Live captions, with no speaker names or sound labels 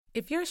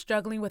If you're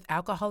struggling with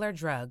alcohol or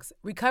drugs,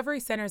 Recovery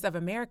Centers of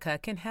America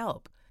can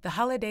help. The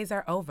holidays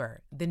are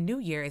over, the new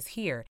year is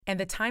here, and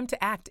the time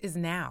to act is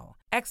now.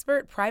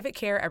 Expert private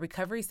care at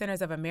Recovery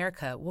Centers of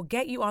America will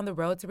get you on the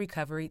road to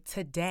recovery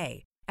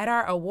today. At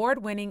our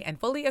award-winning and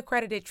fully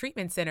accredited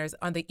treatment centers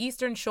on the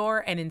Eastern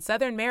Shore and in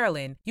Southern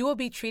Maryland, you will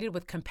be treated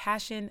with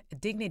compassion,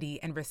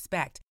 dignity, and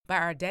respect by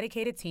our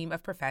dedicated team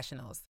of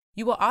professionals.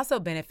 You will also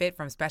benefit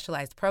from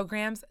specialized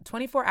programs,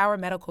 24-hour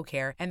medical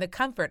care, and the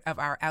comfort of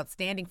our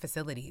outstanding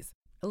facilities.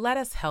 Let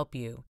us help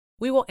you.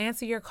 We will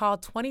answer your call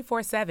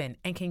 24/7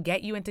 and can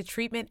get you into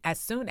treatment as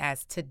soon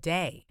as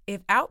today.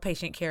 If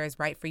outpatient care is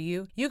right for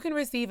you, you can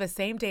receive a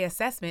same-day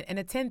assessment and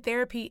attend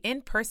therapy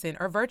in person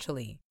or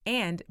virtually.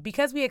 And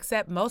because we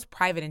accept most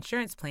private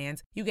insurance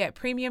plans, you get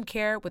premium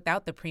care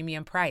without the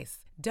premium price.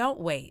 Don't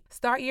wait.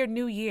 Start your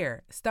new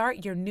year.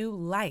 Start your new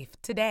life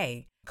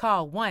today.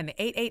 Call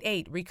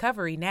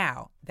 1-888-RECOVERY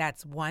now.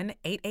 That's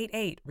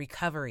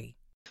 1-888-RECOVERY.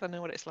 I know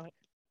what it's like.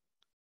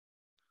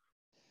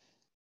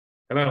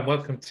 Hello and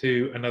welcome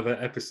to another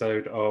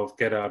episode of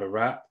Get Out of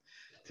Rap.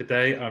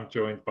 Today I'm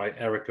joined by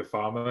Erica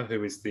Farmer,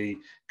 who is the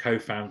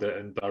co-founder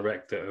and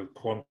director of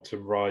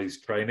Quantum Rise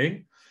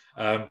Training.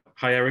 Hi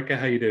Erica,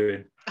 how you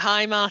doing?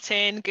 Hi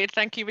Martin, good,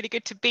 thank you. Really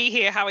good to be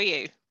here. How are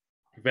you?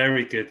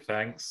 Very good,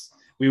 thanks.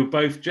 We were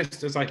both,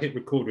 just as I hit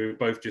record, we were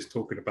both just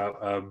talking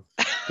about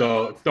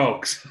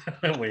dogs,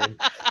 weren't we?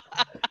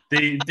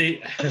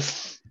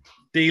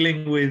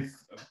 Dealing with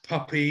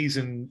puppies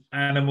and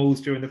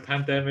animals during the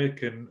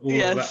pandemic and all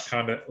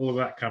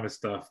that kind of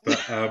stuff. But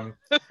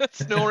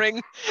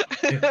snoring.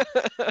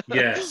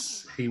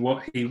 Yes, he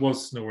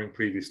was snoring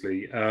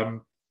previously.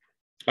 I'm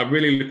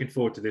really looking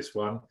forward to this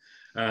one.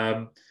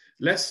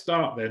 Let's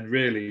start then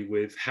really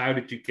with, how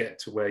did you get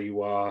to where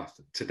you are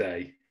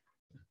today?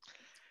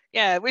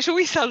 Yeah, which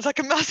always sounds like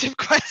a massive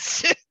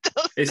question.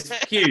 It's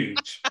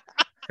huge.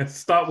 Let's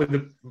start with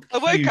the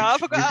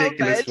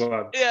ridiculous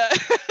one. Yeah.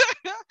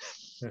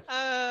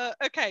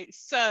 Okay,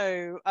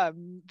 so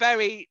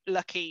very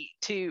lucky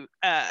to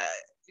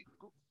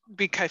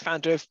be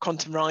co-founder of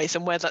Quantum Rise,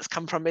 and where that's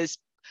come from is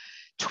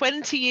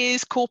 20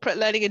 years corporate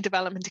learning and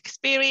development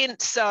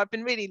experience. So I've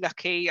been really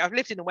lucky. I've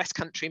lived in the West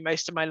Country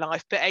most of my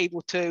life, but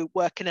able to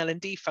work in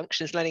L&D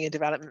functions, learning and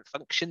development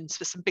functions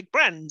for some big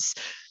brands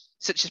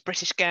such as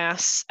British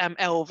Gas,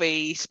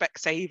 LV,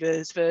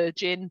 Specsavers,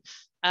 Virgin.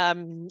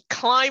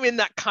 Climbing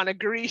that kind of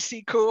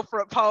greasy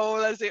corporate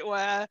pole, as it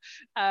were.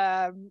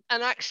 And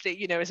actually,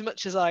 you know, as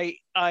much as I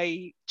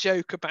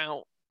joke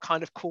about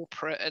kind of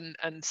corporate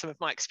and some of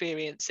my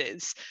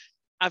experiences,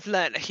 I've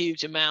learned a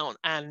huge amount.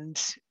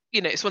 And, you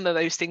know, it's one of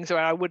those things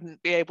where I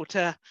wouldn't be able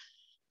to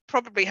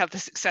probably have the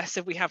success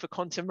that we have with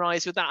Quantum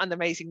Rise without an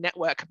amazing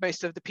network of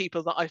most of the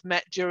people that I've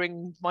met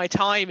during my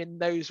time in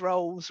those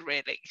roles,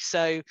 really.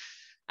 So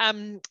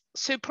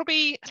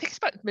probably, I think it's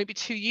about maybe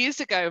 2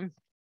 years ago,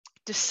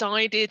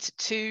 decided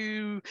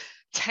to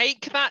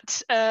take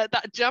that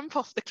jump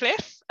off the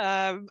cliff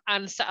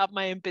and set up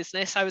my own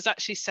business. I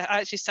actually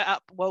set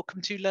up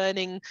Welcome to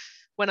Learning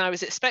when I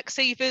was at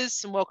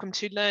Specsavers, and Welcome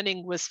to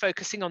Learning was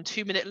focusing on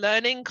 2-minute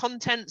learning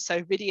content,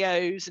 so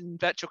videos and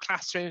virtual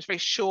classrooms, very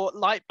short,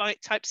 light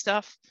bite type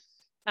stuff.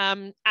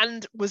 And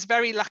was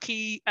very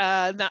lucky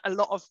that a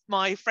lot of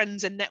my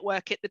friends and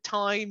network at the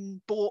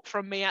time bought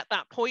from me at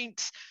that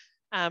point.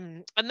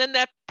 And then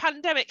the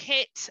pandemic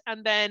hit,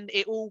 and then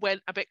it all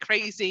went a bit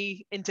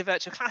crazy into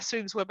virtual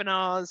classrooms,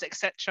 webinars,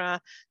 etc.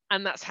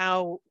 And that's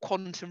how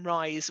Quantum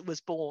Rise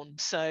was born.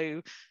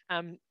 So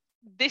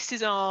this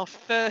is our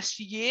first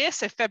year.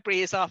 So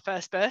February is our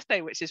first birthday,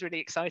 which is really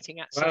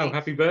exciting, actually. Wow,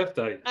 happy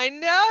birthday. I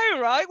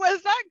know, right?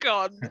 Where's that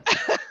gone?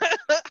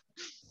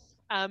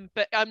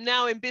 But I'm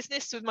now in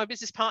business with my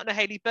business partner,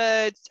 Hayley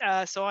Bird.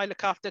 So I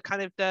look after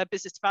kind of the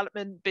business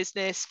development,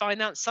 business,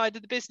 finance side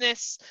of the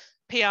business,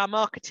 PR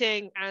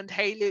marketing, and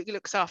Hayley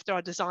looks after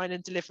our design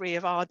and delivery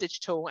of our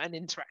digital and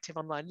interactive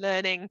online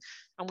learning.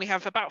 And we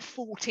have about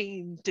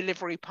 14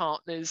 delivery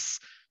partners,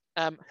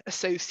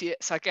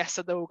 associates, I guess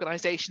other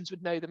organizations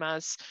would know them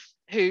as,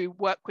 who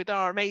work with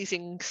our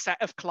amazing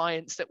set of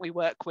clients that we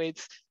work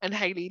with. And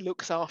Hayley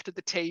looks after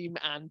the team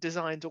and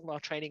designs all our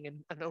training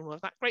and all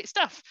of that great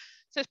stuff.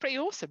 So it's pretty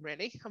awesome,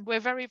 really. And we're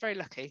very, very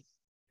lucky.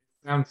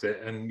 Sounds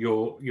it. And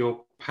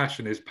your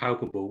passion is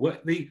palpable.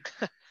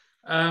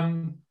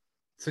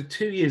 So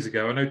 2 years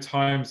ago, I know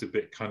time's a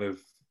bit kind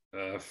of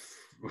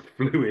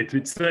fluid.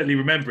 It's certainly,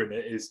 remembering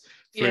it is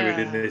fluid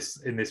in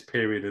this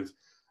period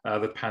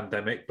of the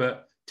pandemic.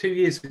 But 2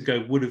 years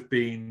ago would have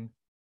been,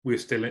 we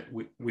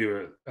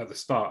were at the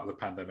start of the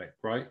pandemic,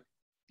 right?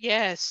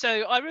 Yeah,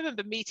 so I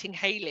remember meeting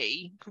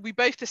Hayley. We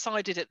both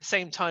decided at the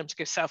same time to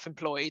go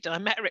self-employed, and I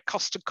met her at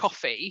Costa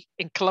Coffee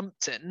in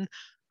Clumpton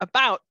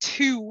about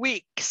 2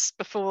 weeks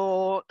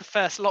before the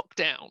first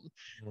lockdown.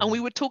 And we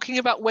were talking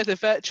about whether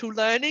virtual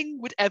learning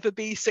would ever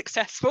be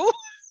successful.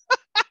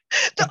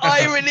 The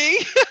irony.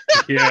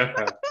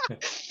 Yeah.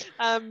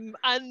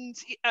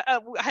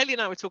 Hayley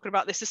and I were talking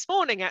about this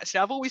morning, actually.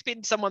 I've always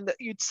been someone that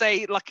you'd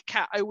say, like a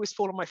cat, I always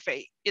fall on my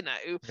feet, you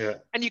know. Yeah.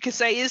 And you can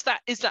say, is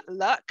that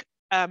luck?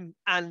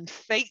 and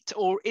fate,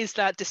 or is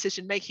that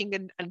decision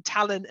making and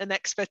talent and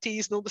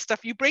expertise and all the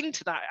stuff you bring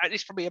to that?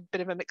 It's probably a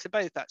bit of a mix of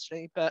both,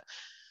 actually. But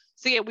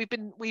so yeah,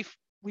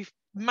 we've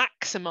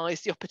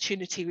maximized the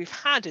opportunity we've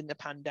had in the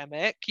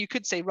pandemic. You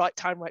could say right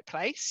time, right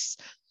place.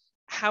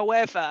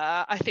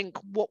 However, I think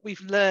what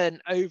we've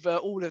learned over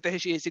all of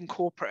those years in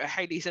corporate,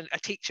 Hayley's a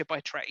teacher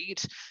by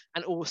trade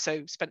and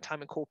also spent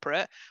time in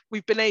corporate,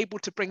 we've been able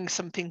to bring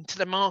something to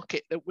the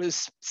market that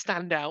was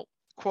standout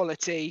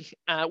quality,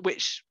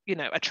 which, you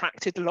know,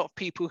 attracted a lot of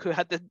people who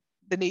had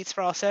the needs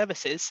for our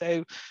services.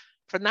 So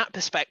from that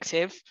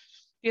perspective,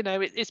 you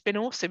know, it's been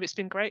awesome. It's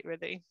been great,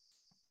 really.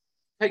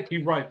 Take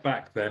you right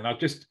back then. I'm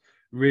just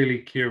really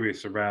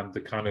curious around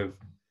the kind of,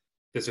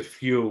 there's a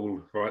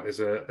fuel, right?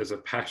 There's a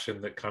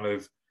passion that kind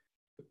of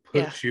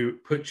puts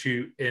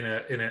you in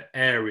an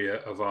area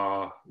of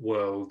our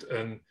world,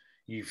 and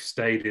you've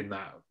stayed in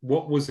that.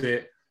 What was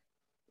it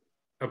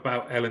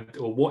about L&D,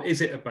 or what is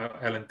it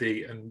about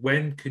L&D, and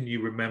when can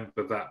you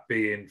remember that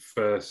being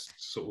first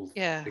sort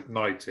of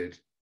ignited?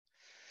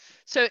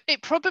 So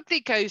it probably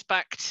goes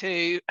back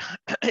to,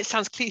 it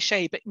sounds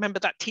cliche, but remember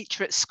that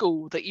teacher at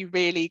school that you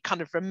really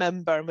kind of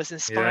remember and was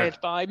inspired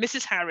by?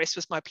 Mrs. Harris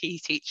was my PE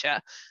teacher.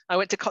 I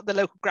went to the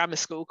local grammar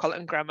school,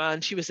 Colleton Grammar,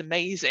 and she was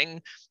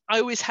amazing.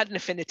 I always had an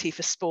affinity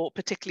for sport,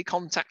 particularly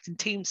contact and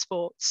team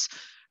sports.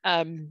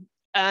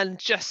 And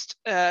just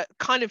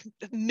kind of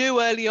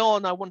knew early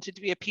on I wanted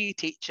to be a PE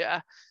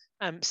teacher.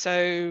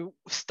 So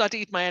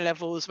studied my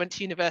A-levels, went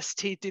to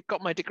university,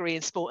 got my degree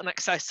in sport and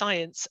exercise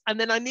science. And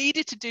then I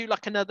needed to do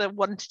like another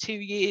 1 to 2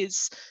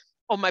 years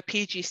on my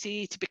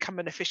PGCE to become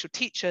an official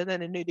teacher,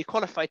 then a newly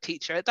qualified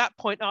teacher. At that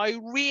point, I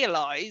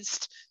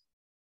realized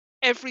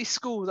every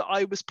school that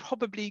I was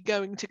probably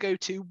going to go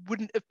to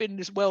wouldn't have been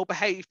as well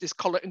behaved as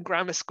Colleton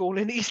Grammar School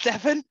in East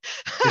Devon.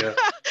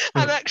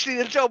 And actually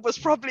the job was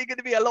probably going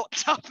to be a lot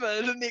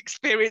tougher than the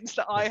experience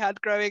that I had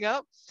growing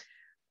up.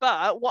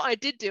 But what I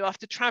did do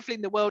after traveling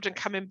the world and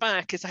coming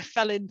back is I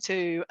fell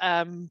into,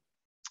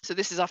 so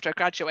this is after I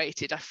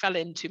graduated, I fell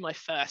into my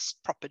first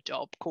proper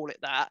job, call it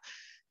that,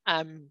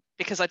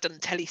 because I'd done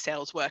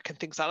telesales work and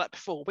things like that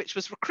before, which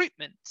was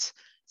recruitment.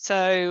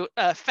 So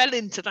fell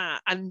into that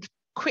and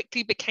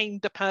quickly became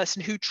the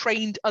person who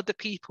trained other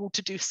people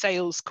to do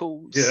sales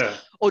calls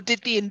or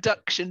did the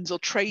inductions or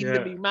trained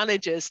the new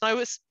managers. And I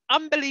was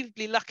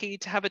unbelievably lucky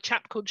to have a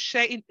chap called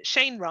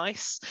Shane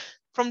Rice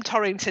from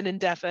Torrington in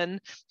Devon.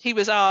 He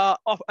was our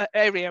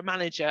area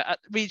manager,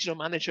 regional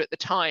manager at the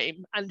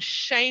time. And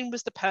Shane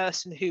was the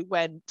person who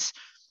went,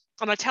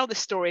 and I tell this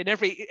story in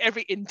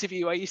every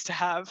interview I used to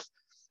have,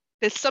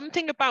 there's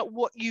something about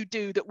what you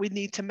do that we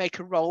need to make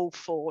a role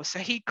for. So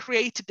he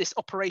created this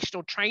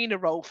operational trainer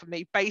role for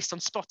me based on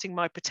spotting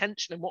my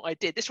potential and what I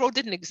did. This role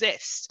didn't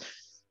exist.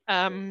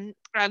 And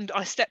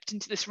I stepped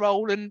into this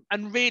role and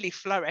really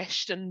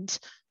flourished, and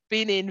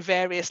been in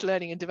various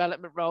learning and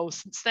development roles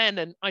since then.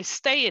 And I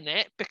stay in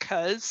it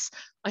because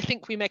I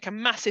think we make a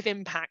massive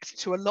impact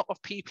to a lot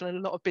of people and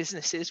a lot of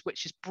businesses,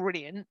 which is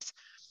brilliant.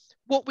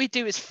 What we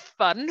do is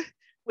fun,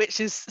 which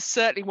is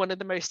certainly one of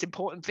the most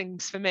important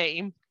things for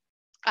me.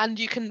 And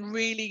you can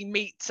really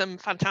meet some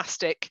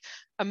fantastic,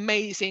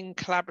 amazing,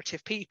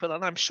 collaborative people.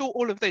 And I'm sure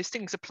all of those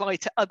things apply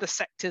to other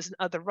sectors and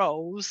other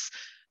roles.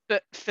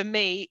 But for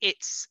me,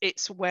 it's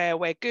where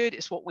we're good,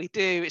 it's what we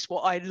do, it's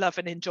what I love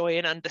and enjoy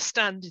and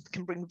understand and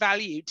can bring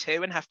value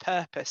to and have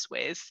purpose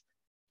with.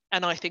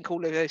 And I think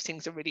all of those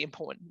things are really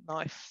important in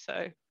life.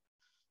 So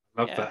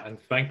love that. And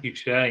thank you,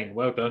 Shane.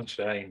 Well done,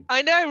 Shane.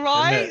 I know,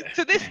 right?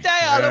 To this day,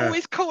 I'll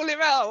always call him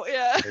out.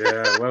 Yeah,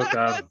 well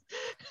done.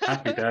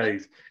 Happy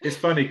days. It's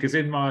funny because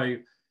in my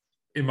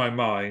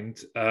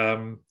mind,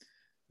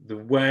 the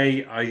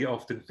way I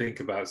often think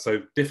about,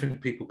 so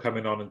different people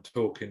coming on and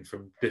talking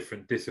from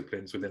different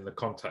disciplines within the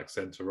contact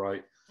center,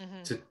 right?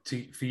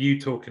 For you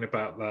talking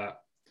about that,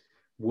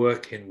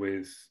 working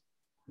with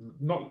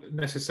not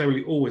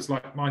necessarily always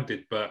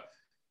like-minded, but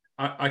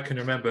I can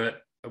remember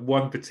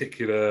one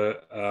particular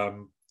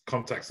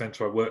contact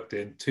center I worked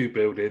in, 2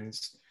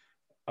 buildings.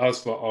 I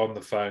was on the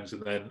phones,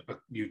 and then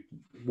you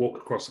walk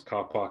across the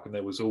car park and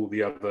there was all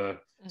the other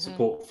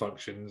support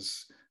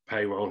functions,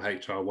 payroll,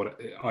 HR,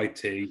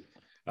 IT.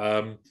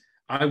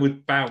 I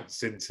would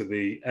bounce into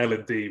the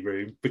L&D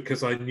room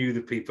because I knew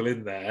the people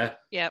in there.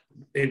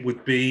 It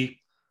would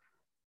be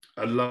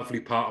a lovely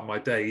part of my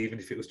day, even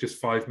if it was just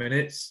 5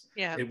 minutes.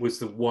 It was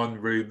the one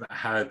room that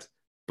had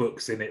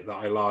books in it that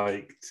I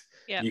liked.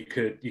 You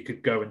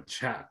could go and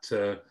chat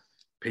to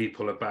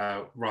people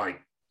about, right,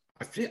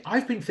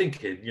 I've been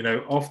thinking, you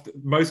know,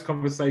 most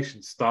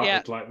conversations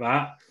started like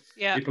that.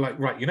 People like,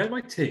 right, you know,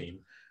 my team,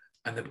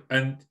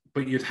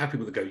 but you'd have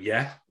people that go,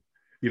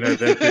 you know,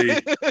 there'd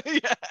be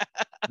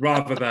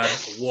rather than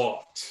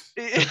what.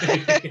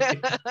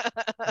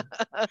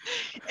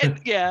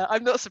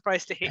 I'm not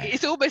surprised to hear.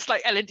 It's almost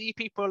like L&D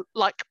people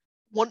like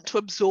want to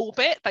absorb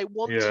it. They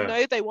want to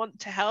know. They want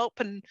to help.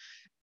 And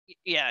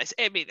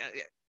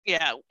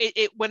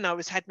when I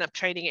was heading up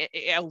training at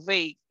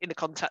LV in the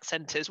contact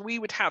centres, we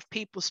would have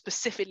people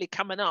specifically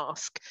come and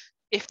ask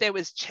if there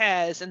was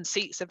chairs and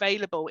seats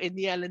available in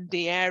the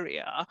L&D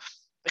area,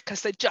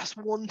 because they just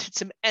wanted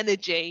some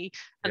energy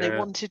and they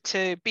wanted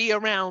to be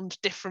around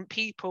different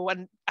people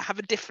and have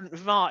a different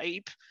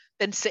vibe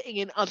than sitting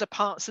in other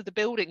parts of the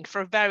building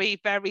for a very,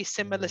 very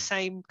similar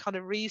same kind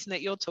of reason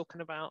that you're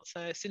talking about.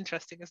 So it's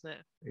interesting, isn't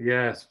it?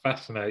 Yeah, it's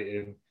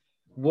fascinating.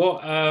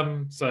 What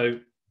so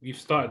you've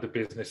started the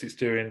business, it's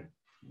doing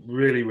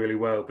really, really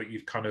well, but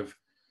you've kind of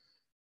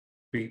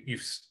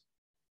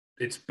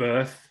it's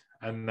birth,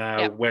 and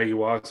now where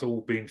you are, it's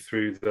all been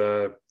through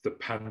the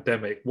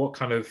pandemic. What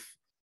kind of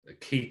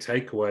key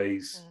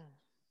takeaways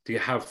do you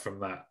have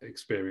from that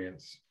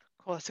experience?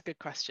 Oh, that's a good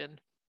question.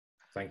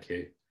 Thank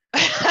you.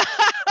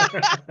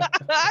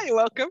 You're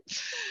welcome.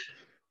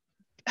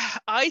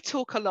 I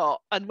talk a lot,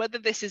 and whether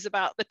this is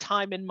about the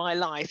time in my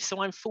life,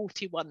 so I'm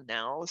 41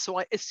 now, so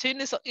as soon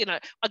as I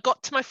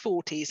got to my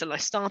 40s and I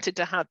started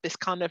to have this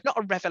kind of, not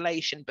a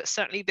revelation, but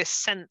certainly this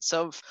sense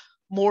of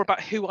more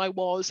about who I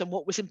was and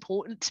what was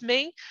important to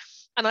me.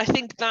 And I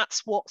think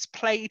that's what's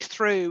played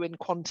through in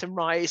Quantum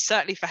Rise,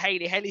 certainly for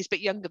Hayley. Hayley's a bit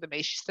younger than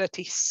me. She's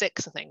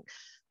 36, I think.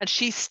 And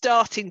she's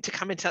starting to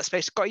come into that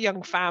space. She's got a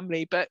young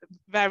family, but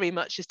very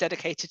much as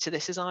dedicated to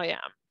this as I am.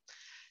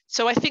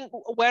 So I think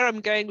where I'm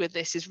going with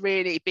this is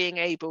really being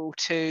able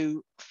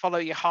to follow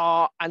your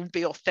heart and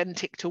be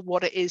authentic to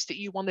what it is that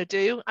you want to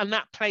do. And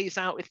that plays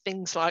out with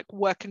things like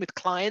working with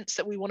clients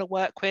that we want to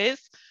work with.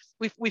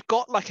 We've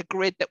got like a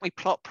grid that we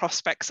plot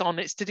prospects on.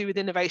 It's to do with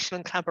innovation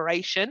and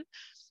collaboration.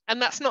 And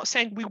that's not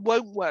saying we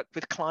won't work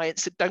with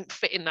clients that don't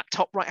fit in that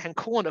top right-hand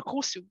corner. Of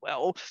course we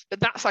will, but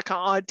that's like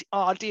our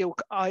ideal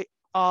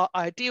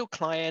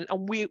client.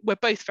 And we're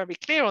both very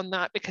clear on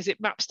that because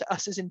it maps to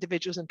us as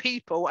individuals and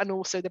people, and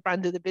also the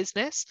brand of the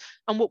business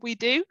and what we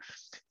do.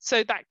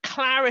 So that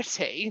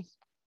clarity,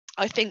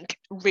 I think,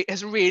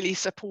 has really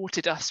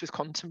supported us with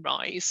Quantum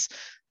Rise.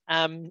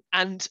 And,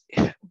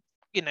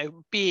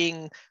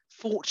 being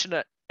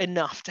fortunate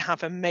enough to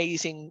have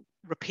amazing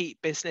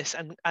repeat business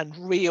and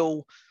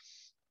real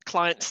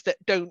clients that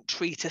don't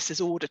treat us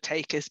as order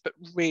takers, but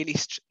really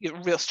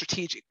real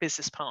strategic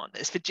business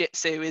partners.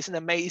 Fujitsu is an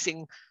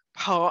amazing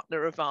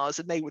partner of ours,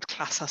 and they would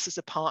class us as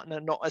a partner,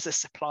 not as a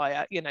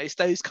supplier. It's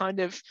those kind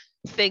of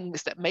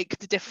things that make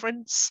the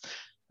difference.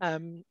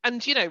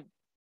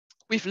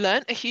 We've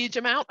learned a huge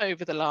amount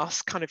over the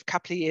last kind of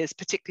couple of years,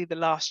 particularly the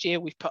last year.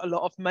 We've put a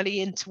lot of money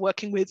into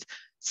working with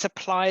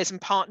suppliers and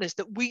partners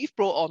that we've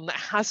brought on that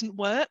hasn't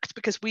worked,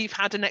 because we've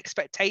had an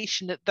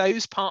expectation that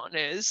those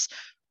partners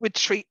would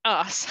treat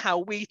us how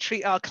we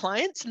treat our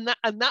clients, and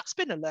that's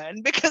been a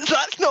learn, because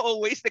that's not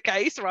always the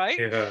case, right?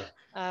 Yeah.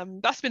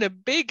 That's been a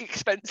big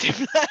expensive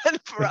learn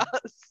for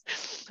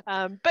us.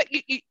 But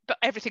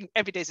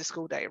every day's a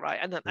school day, right?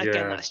 And then,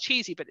 again, that's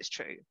cheesy, but it's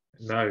true.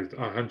 No,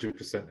 I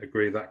 100%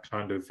 agree. That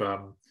kind of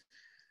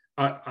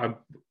I'm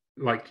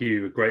like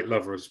you, a great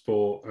lover of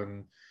sport,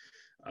 and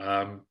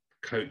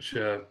coach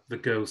the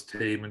girls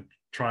team and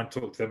try and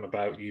talk to them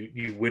about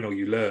you win or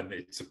you learn.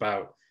 It's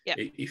about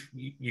if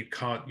you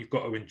can't, you've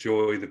got to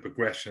enjoy the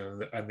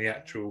progression and the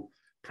actual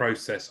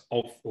process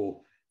of, or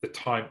the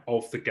time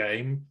of the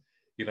game.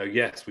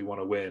 Yes, we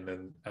want to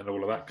win and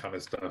all of that kind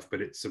of stuff,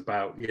 but it's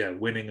about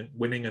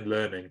winning and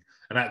learning.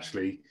 And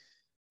actually,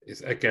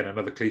 it's again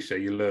another cliche,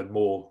 you learn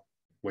more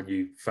when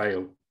you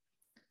fail.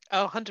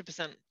 Oh,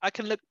 100%. I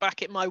can look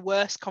back at my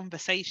worst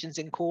conversations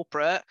in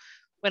corporate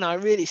when I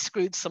really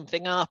screwed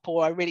something up,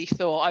 or I really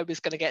thought I was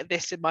going to get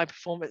this in my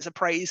performance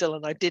appraisal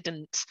and I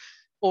didn't,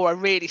 or I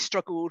really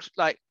struggled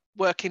like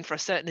working for a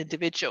certain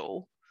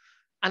individual.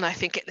 And I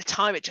think at the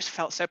time it just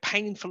felt so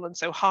painful and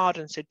so hard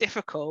and so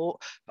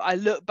difficult. But I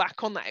look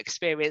back on that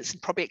experience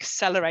and probably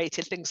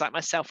accelerated things like my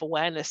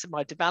self-awareness and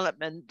my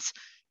development,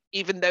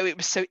 even though it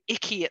was so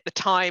icky at the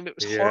time. It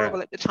was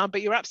horrible at the time.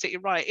 But you're absolutely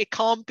right. It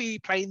can't be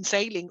plain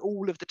sailing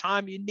all of the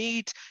time. You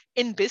need,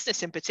 in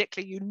business in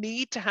particular, you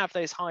need to have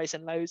those highs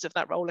and lows of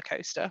that roller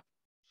coaster.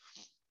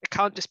 It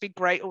can't just be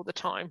great all the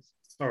time.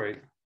 Sorry,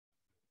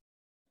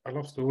 I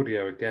lost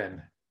audio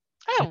again.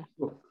 Oh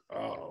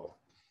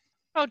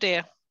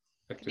dear.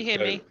 Can you hear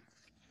me?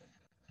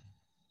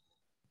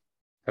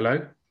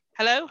 Hello?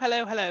 Hello?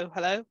 That's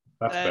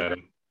better.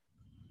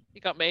 You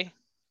got me?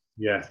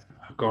 Yeah,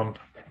 I've gone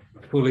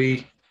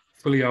fully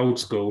old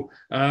school.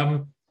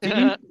 You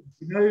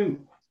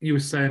were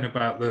saying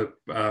about the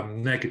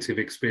negative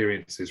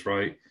experiences,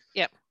 right?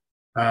 Yep.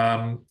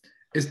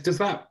 Does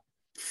that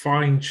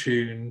fine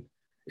tune?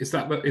 Is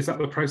that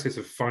the process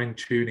of fine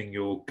tuning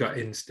your gut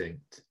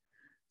instinct?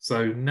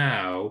 So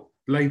now,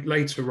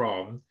 later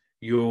on,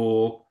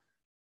 you're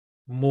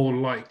more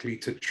likely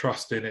to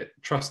trust it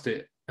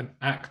and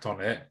act on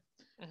it.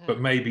 Mm-hmm. But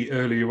maybe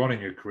earlier on in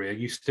your career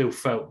you still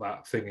felt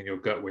that thing in your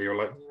gut where you're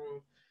like,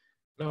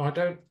 no, I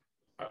don't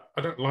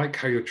like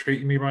how you're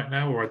treating me right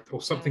now,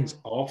 or something's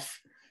off,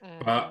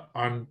 but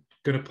I'm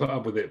going to put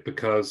up with it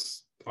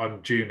because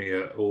I'm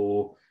junior,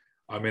 or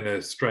I'm in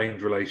a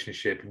strained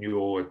relationship and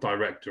you're a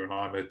director and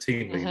I'm a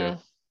team leader.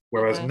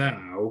 Whereas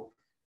now,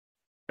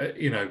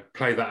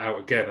 play that out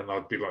again and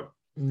I'd be like,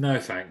 no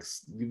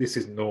thanks, this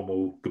is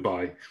normal,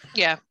 goodbye.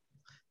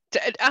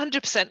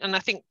 100%. And I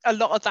think a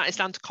lot of that is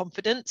down to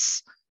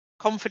confidence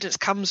confidence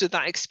comes with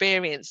that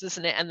experience,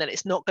 doesn't it? And then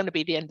it's not going to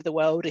be the end of the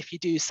world if you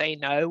do say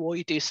no, or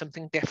you do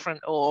something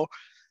different, or,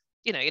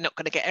 you know, you're not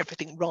going to get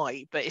everything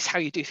right, but it's how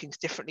you do things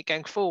differently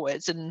going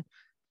forwards. And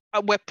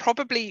we're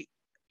probably,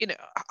 you know,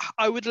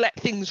 I would let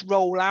things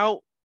roll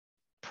out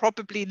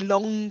probably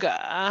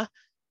longer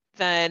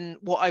than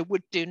what I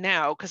would do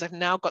now, because I've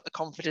now got the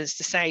confidence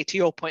to say, to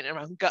your point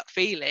around gut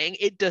feeling,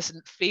 it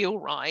doesn't feel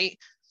right.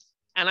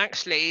 And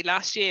actually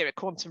last year at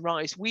Quantum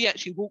Rise, we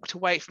actually walked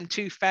away from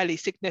 2 fairly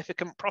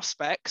significant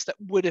prospects that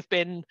would have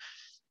been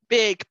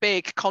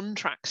big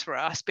contracts for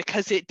us,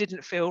 because it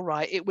didn't feel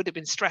right. It would have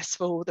been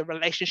stressful. The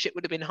relationship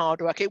would have been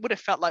hard work. It would have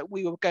felt like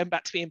we were going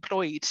back to be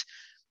employed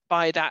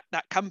by that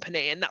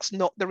company, and that's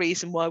not the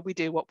reason why we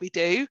do what we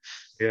do.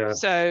 Yeah.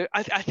 So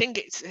I think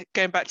it's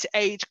going back to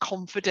age,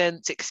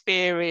 confidence,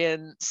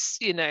 experience,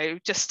 you know,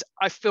 just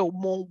I feel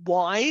more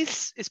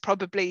wise is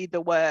probably the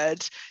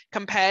word,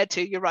 compared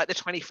to, you're right, the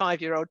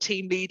 25-year-old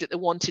team leader that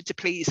wanted to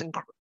please and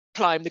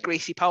climb the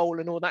greasy pole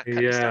and all that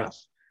kind of stuff.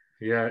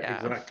 Yeah,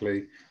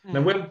 exactly.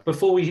 Mm. Now,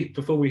 before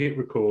we hit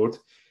record,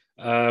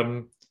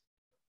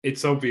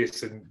 it's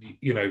obvious, and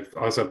you know,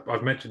 as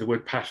I've mentioned the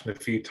word passion a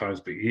few times,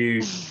 but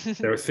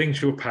there are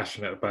things you're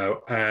passionate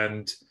about,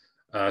 and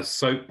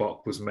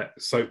soapbox was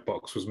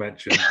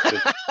mentioned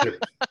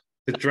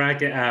to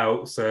drag it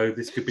out. So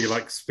this could be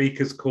like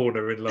Speaker's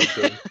Corner in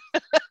London.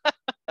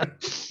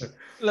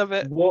 Love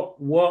it. What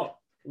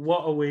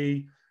are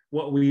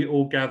we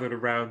all gathered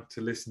around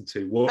to listen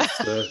to? What's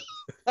the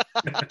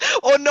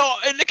or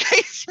not, in the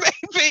case,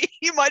 maybe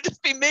you might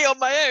just be me on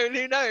my own,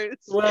 who knows?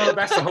 Well,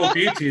 that's the whole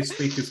beauty of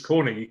Speaker's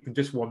Corner. You can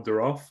just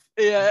wander off.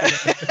 Yeah.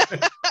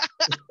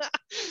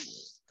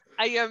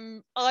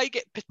 I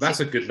get That's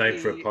a good name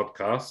for a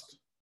podcast.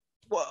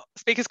 What,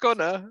 Speaker's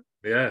Corner?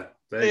 Yeah,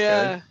 there you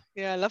go.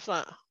 Yeah, I love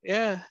that.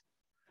 Yeah,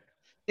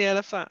 I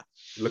love that.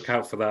 Look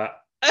out for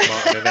that.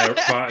 Martin and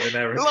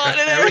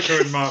Erica. Erica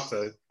and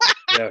Martin.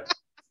 Yeah.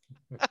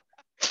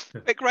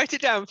 Quick, write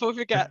it down before we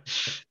forget.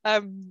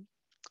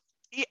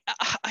 Yeah,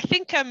 I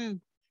think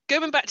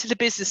going back to the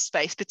business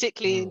space,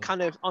 particularly in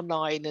kind of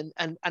online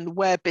and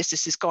where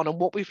business has gone and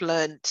what we've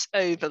learned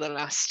over the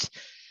last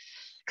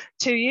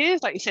 2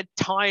 years, like you said,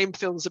 time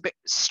feels a bit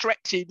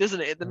stretchy,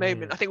 doesn't it, at the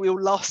moment? I think we all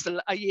lost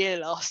a year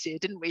last year,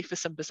 didn't we, for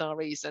some bizarre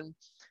reason.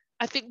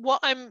 I think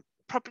what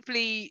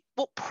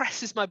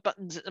presses my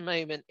buttons at the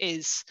moment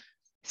is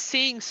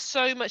seeing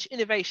so much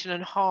innovation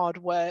and hard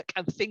work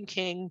and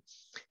thinking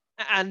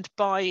and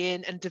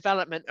buy-in and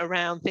development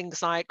around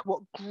things like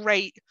what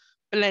great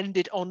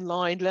blended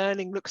online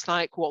learning looks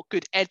like, what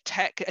good ed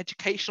tech,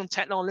 educational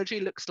technology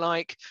looks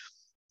like,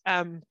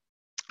 and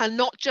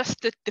not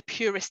just the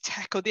purest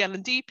tech or the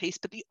L&D piece,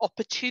 but the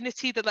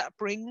opportunity that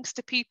brings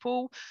to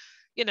people.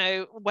 You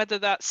know, whether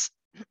that's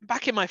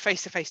back in my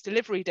face-to-face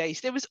delivery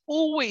days, there was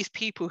always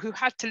people who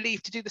had to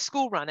leave to do the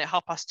school run at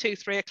 2:30,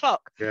 3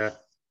 o'clock. Yeah.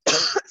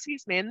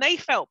 Excuse me, and they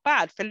felt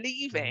bad for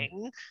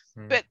leaving,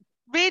 but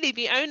really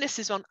the onus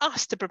is on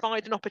us to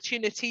provide an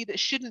opportunity that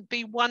shouldn't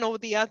be one or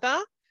the other.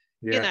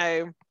 You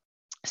know,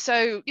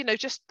 so, you know,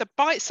 just the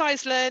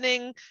bite-sized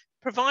learning,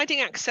 providing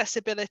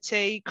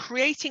accessibility,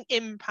 creating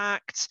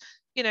impact.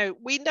 You know,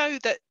 we know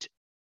that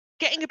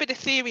getting a bit of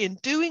theory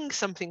and doing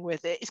something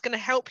with it is going to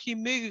help you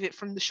move it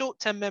from the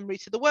short-term memory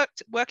to the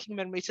working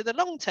memory to the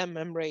long-term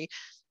memory.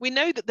 We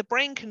know that the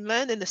brain can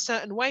learn in a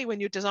certain way when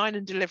you're designing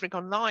and delivering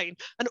online,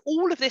 and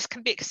all of this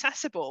can be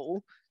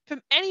accessible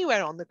from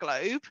anywhere on the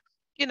globe.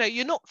 You know,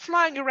 you're not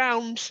flying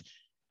around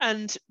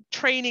and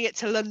training it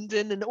to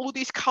London and all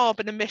these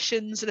carbon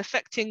emissions and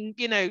affecting,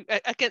 you know,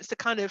 against the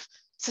kind of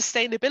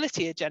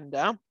sustainability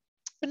agenda.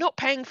 We're not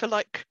paying for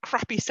like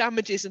crappy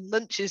sandwiches and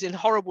lunches in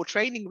horrible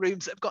training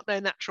rooms that have got no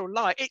natural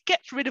light. It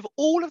gets rid of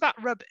all of that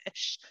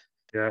rubbish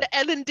that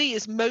L&D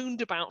has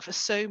moaned about for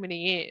so many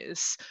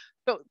years.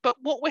 But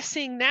what we're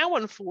seeing now,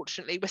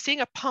 unfortunately, we're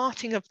seeing a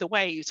parting of the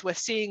waves. We're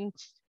seeing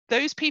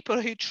those people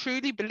who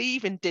truly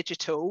believe in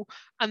digital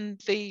and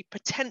the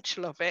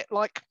potential of it,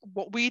 like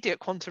what we do at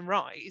Quantum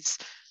Rise,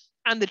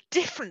 and the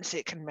difference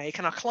it can make,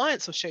 and our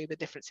clients will show you the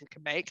difference it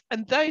can make,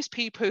 and those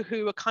people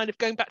who are kind of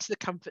going back to the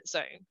comfort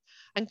zone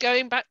and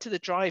going back to the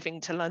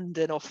driving to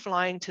London or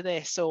flying to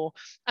this,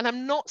 and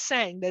I'm not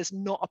saying there's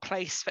not a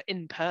place for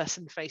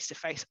in-person,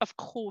 face-to-face, of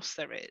course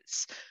there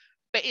is,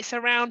 but it's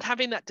around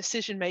having that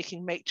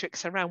decision-making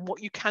matrix around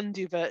what you can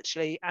do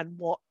virtually and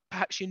what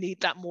perhaps you need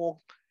that more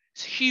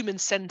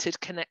human-centered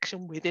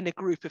connection within a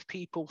group of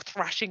people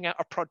thrashing out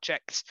a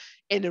project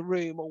in a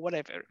room or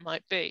whatever it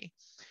might be.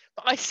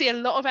 But I see a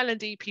lot of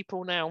L&D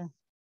people now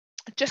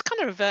just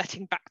kind of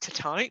reverting back to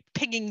type,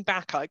 pinging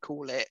back, I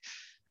call it.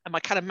 And my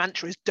kind of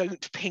mantra is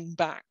don't ping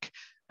back,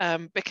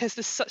 because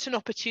there's such an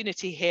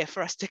opportunity here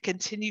for us to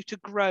continue to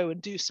grow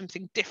and do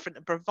something different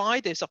and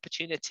provide those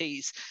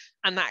opportunities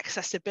and that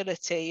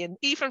accessibility. And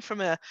even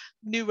from a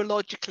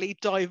neurologically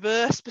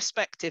diverse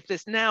perspective,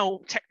 there's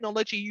now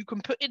technology you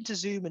can put into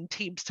Zoom and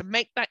Teams to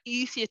make that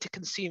easier to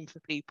consume for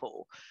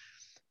people.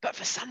 But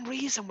for some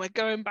reason, we're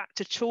going back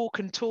to chalk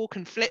and talk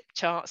and flip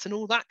charts and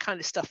all that kind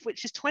of stuff,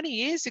 which is 20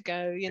 years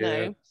ago, you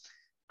know.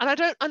 And I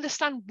don't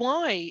understand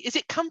why. Is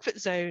it comfort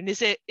zone?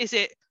 Is it,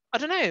 I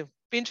don't know,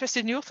 be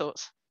interested in your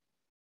thoughts.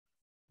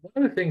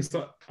 One of the things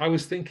that I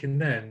was thinking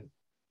then,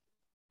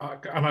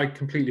 and I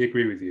completely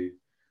agree with you,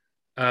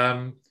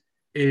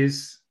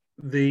 is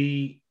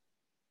the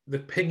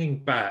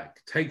pinging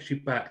back takes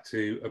you back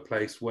to a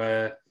place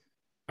where,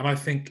 and I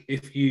think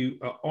if you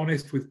are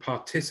honest with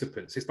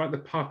participants, it's like the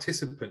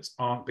participants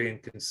aren't being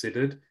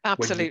considered.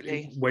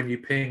 Absolutely. when you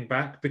ping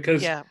back,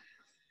 because Yeah.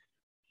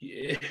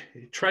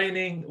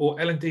 Training or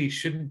L&D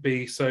shouldn't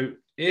be so.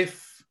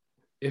 If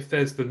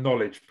there's the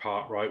knowledge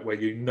part, right, where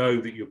you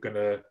know that you're going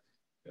to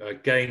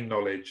gain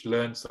knowledge,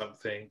 learn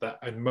something, that,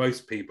 and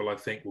most people I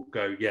think will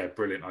go, yeah,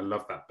 brilliant, I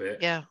love that bit.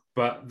 Yeah.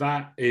 But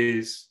that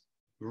is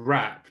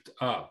wrapped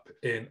up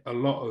in a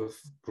lot of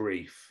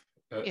grief.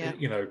 Yeah.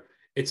 You know,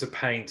 it's a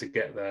pain to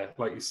get there.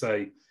 Like you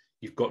say,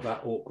 you've got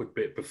that awkward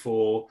bit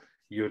before.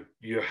 You're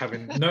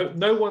having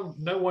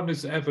no one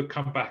has ever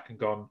come back and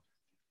gone,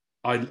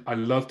 I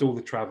loved all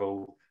the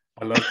travel.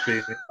 I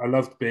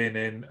loved being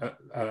in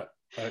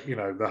you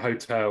know, the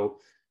hotel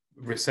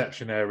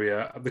reception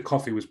area. The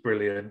coffee was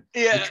brilliant.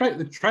 Yeah.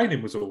 The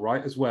training was all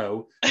right as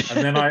well.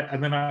 And then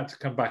I had to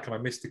come back and I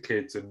missed the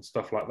kids and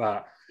stuff like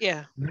that.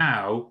 Yeah.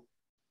 Now,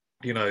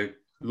 you know,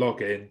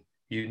 log in,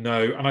 you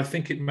know, and I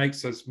think it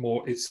makes us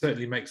more. It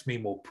certainly makes me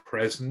more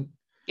present.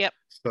 Yep.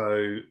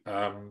 So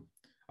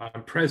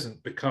I'm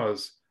present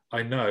because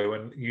I know,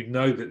 and you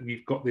know, that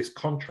we've got this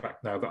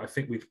contract now that I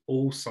think we've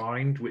all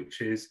signed, which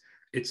is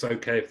it's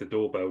okay if the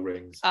doorbell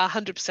rings.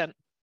 100%.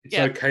 It's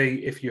okay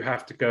if you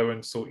have to go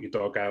and sort your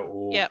dog out,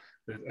 or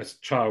a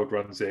child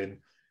runs in.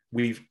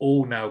 We've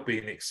all now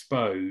been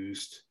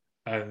exposed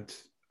and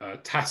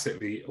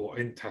tacitly, or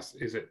in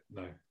tacit, is it?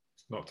 No,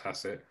 it's not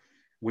tacit.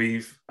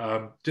 We've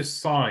just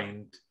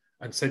signed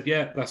and said,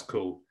 yeah, that's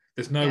cool.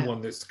 There's no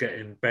one that's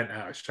getting bent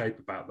out of shape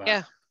about that.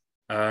 Yeah.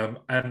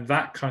 And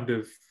that kind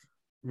of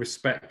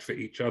respect for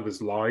each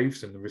other's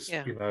lives and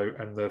you know,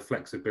 and the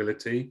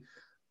flexibility.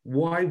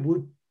 Why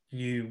would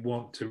you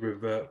want to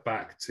revert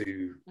back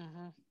to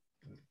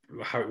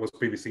how it was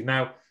previously?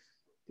 Now,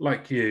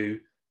 like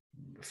you,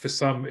 for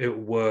some it'll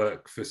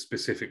work for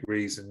specific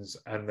reasons,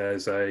 and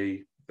there's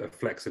a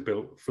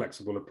flexible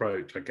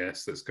approach, I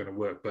guess, that's going to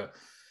work. But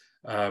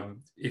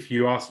if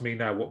you ask me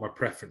now what my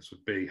preference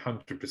would be,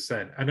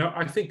 100%. And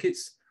I think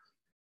it's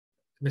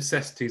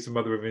necessity is the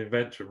mother of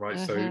invention, right?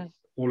 So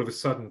all of a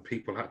sudden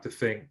people had to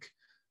think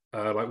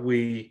like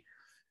we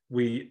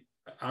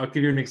I'll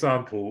give you an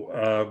example.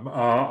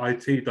 Our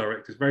IT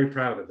director is very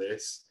proud of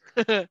this.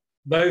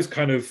 Those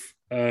kind of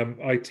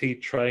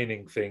IT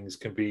training things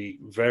can be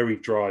very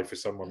dry for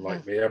someone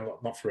like me. I'm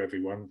not for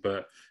everyone,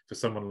 but for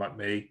someone like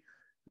me,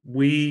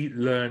 we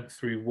learned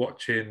through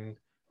watching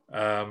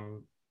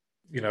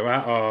you know,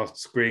 at our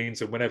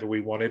screens and whenever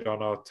we wanted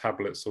on our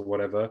tablets or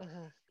whatever.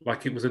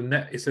 Like it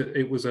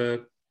was a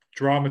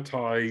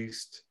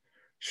dramatized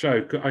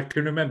show. I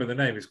can remember the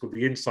name. It's called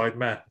The Inside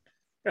Man.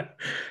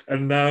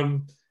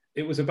 And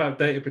it was about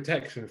data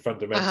protection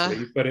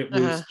fundamentally, but it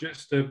was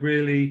just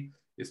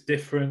it's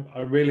different.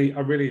 I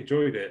really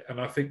enjoyed it. And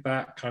I think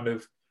that kind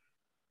of,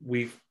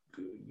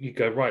 you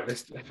go, right,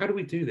 how do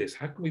we do this?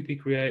 How can we be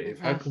creative?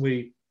 How can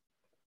we,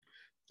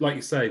 like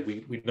you say,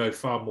 we know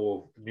far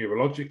more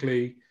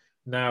neurologically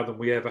now than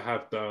we ever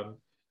have done.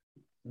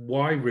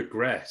 Why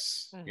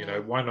regress? You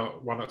know, why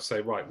not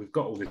say, right, we've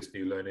got all this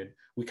new learning,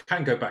 we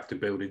can go back to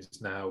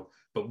buildings now,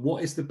 but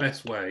what is the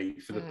best way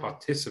for the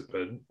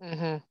participant?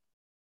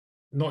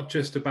 Not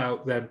just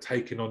about them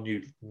taking on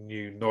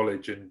new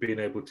knowledge and being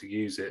able to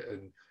use it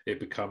and it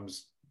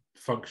becomes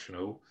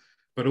functional,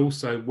 but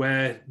also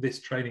where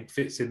this training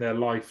fits in their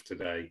life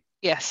today.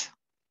 Yes.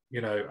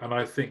 You know, and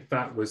I think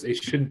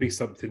it shouldn't be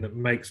something that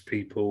makes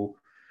people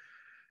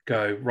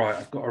go, right,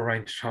 I've got to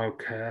arrange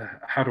childcare.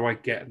 How do I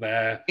get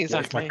there? Exactly.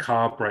 What if my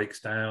car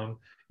breaks down?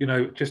 You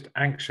know, just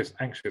anxious.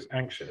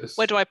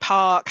 Where do I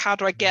park? How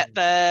do I get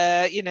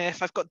there? You know,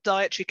 if I've got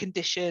dietary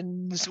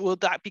conditions, will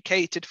that be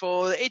catered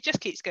for? It just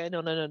keeps going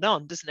on and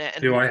on, doesn't it?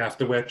 And do I have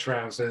to wear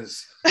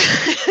trousers?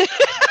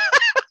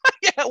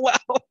 Yeah,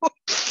 well,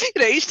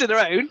 you know, each to their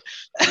own.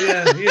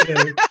 Yeah, you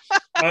know,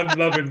 I'm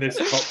loving this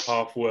top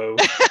half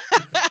world.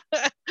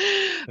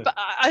 But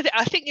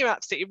I think you're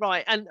absolutely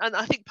right, and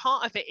I think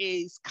part of it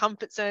is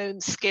comfort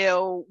zone,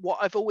 skill. What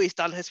I've always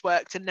done has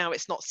worked, and now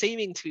it's not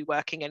seeming to be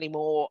working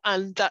anymore,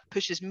 and that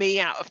pushes me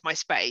out of my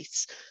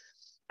space.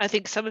 I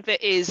think some of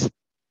it is,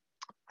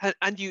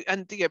 and you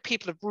know,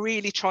 people have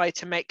really tried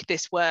to make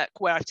this work,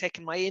 where I've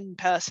taken my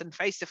in-person,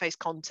 face-to-face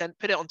content,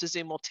 put it onto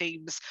Zoom or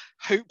Teams,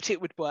 hoped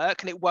it would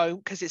work, and it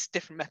won't because it's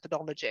different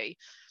methodology.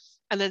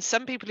 And then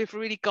some people have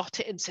really got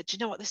it and said, you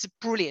know what, this is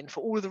brilliant for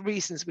all of the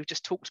reasons we've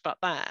just talked about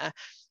there.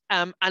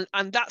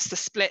 And that's the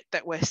split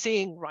that we're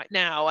seeing right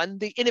now. And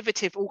the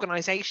innovative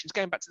organizations,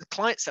 going back to the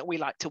clients that we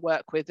like to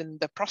work with and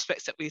the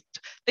prospects that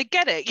they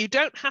get it. You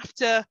don't have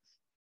to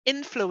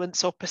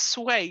influence or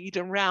persuade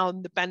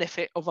around the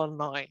benefit of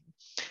online.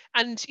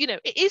 And, you know,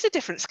 it is a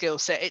different skill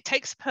set. It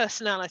takes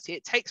personality,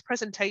 it takes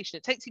presentation,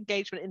 it takes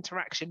engagement,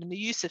 interaction, and the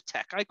use of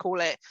tech. I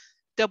call it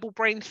double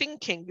brain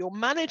thinking. You're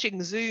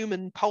managing Zoom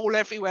and Poll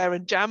Everywhere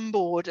and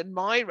Jamboard and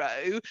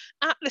Miro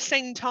at the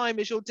same time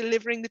as you're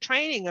delivering the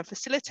training and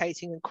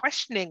facilitating and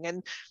questioning.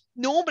 And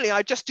normally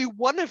I just do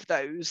one of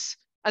those,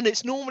 and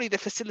it's normally the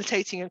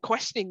facilitating and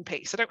questioning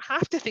piece. I don't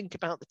have to think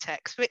about the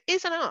text, but it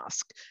is an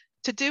ask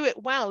to do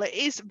it well. It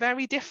is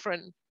very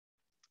different.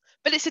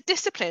 But it's a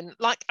discipline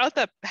like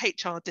other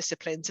HR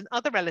disciplines and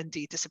other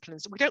L&D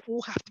disciplines. We don't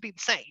all have to be the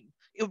same.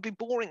 It would be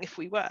boring if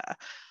we were.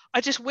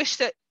 I just wish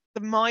that the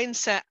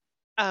mindset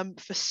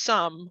for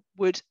some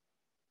would,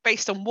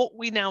 based on what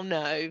we now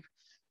know,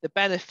 the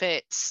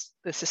benefits,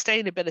 the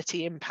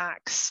sustainability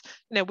impacts.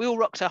 We all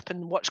rocked up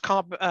and watched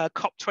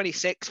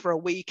COP26 for a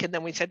week, and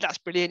then we said, that's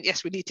brilliant.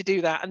 Yes, we need to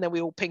do that. And then we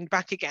all pinged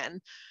back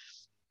again.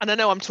 And I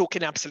know I'm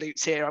talking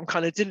absolutes here. I'm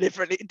kind of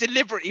deliberately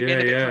being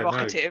a bit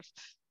provocative.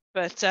 No.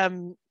 But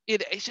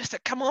it's just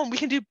that, come on, we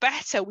can do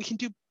better. We can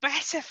do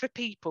better for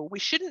people. We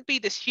shouldn't be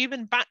this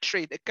human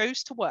battery that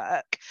goes to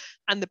work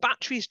and the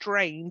battery's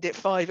drained at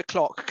 5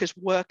 o'clock because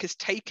work has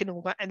taken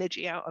all that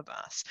energy out of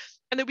us.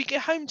 And then we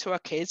get home to our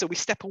kids, or we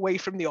step away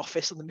from the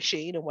office or the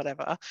machine or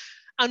whatever,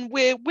 and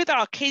we're with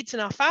our kids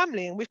and our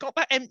family, and we've got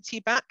that empty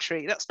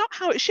battery. That's not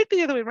how it should be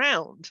the other way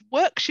around.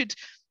 Work should,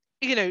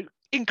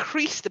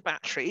 increase the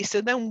battery,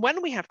 so then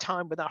when we have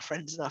time with our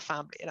friends and our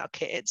family and our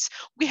kids,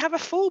 we have a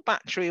full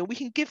battery, and we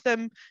can give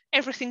them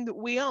everything that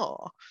we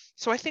are.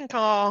 So I think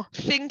our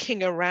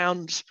thinking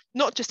around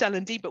not just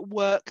L&D but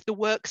the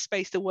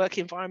workspace, the work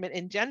environment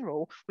in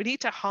general, we need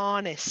to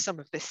harness some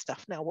of this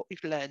stuff now, what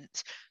we've learned,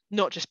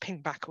 not just ping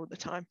back all the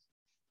time.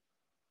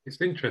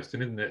 It's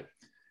interesting, isn't it?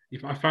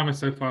 I find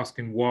myself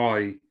asking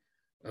why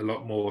a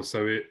lot more.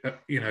 So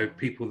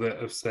people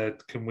that have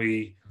said, can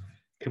we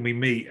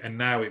meet? And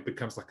now it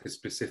becomes like a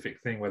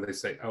specific thing where they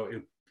say,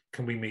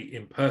 can we meet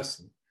in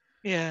person?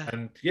 Yeah.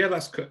 And yeah,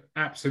 that's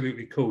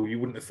absolutely cool. You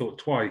wouldn't have thought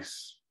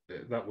twice.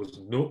 That was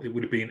not, it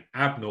would have been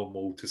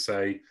abnormal to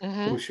say,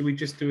 well, should we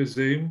just do a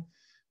Zoom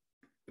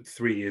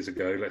 3 years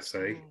ago, let's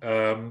say.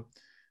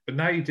 But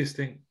now you just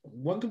think,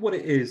 wonder what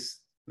it is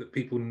that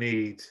people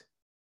need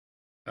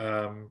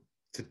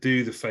to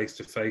do the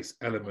face-to-face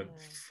element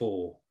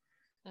for,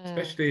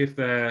 especially if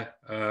they're,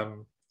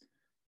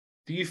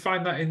 do you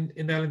find that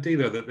in L&D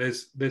though, that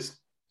there's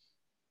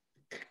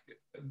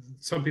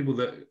some people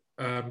that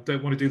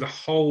don't want to do the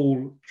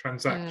whole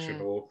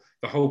transaction or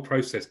the whole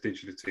process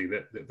digitally,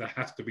 that there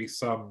has to be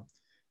some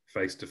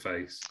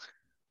face-to-face?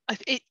 I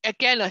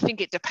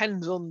think it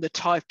depends on the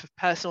type of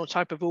person or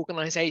type of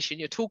organization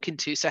you're talking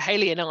to. So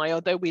Hayley and I,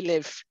 although we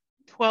live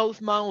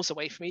 12 miles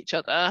away from each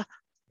other,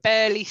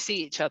 barely see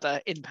each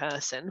other in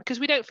person because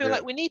we don't feel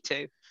like we need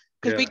to.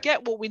 Because we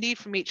get what we need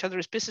from each other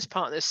as business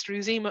partners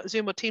through Zoom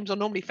or Teams, or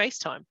normally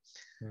FaceTime.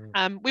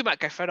 We might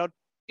go for an odd,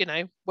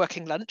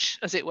 working lunch,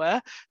 as it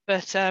were.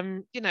 But,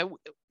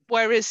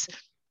 whereas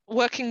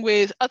working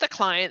with other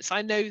clients,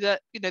 I know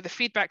that, the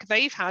feedback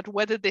they've had,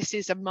 whether this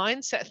is a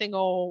mindset thing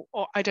or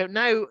I don't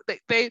know,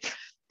 the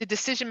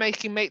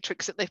decision-making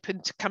matrix that they've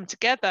put to come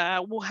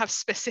together will have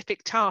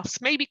specific tasks,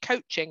 maybe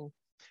coaching,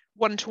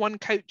 one-to-one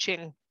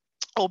coaching,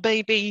 or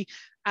maybe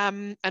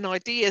an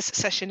ideas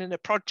session in a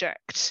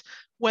project,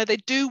 where they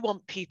do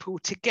want people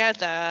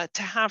together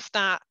to have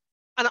that.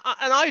 And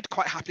I'd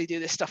quite happily do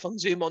this stuff on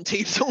Zoom, on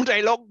Teams all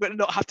day long, but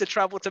not have to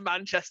travel to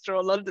Manchester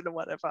or London or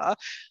whatever.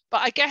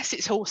 But I guess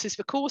it's horses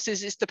for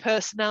courses. It's the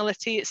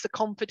personality, it's the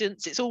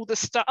confidence, it's all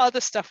the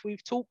other stuff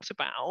we've talked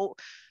about,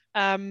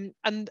 and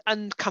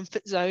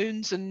comfort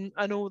zones and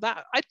all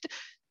that.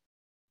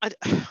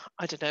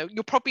 I don't know.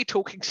 You're probably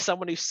talking to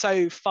someone who's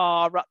so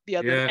far up the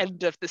other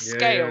end of the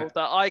scale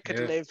that I could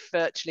live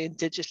virtually and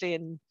digitally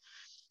and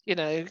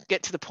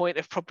get to the point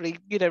of probably,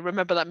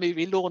 remember that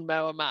movie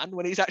Lawnmower Man,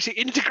 when he's actually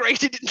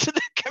integrated into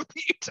the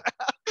computer.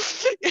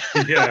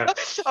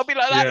 I'll be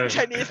like that in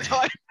 10 years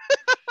time.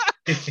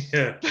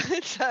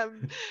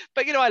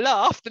 But I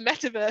laugh. The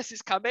metaverse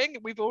is coming.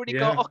 We've already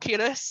got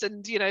Oculus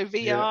and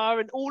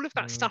VR and all of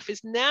that stuff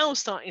is now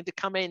starting to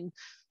come in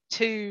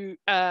to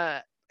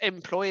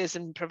employers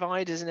and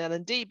providers in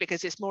L&D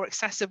because it's more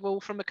accessible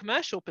from a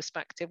commercial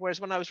perspective. Whereas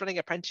when I was running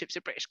apprenticeships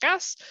at British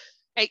Gas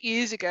 8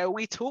 years ago,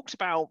 we talked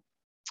about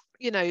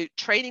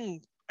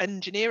training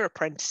engineer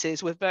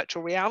apprentices with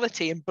virtual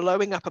reality and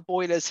blowing up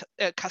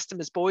a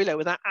customer's boiler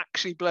without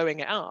actually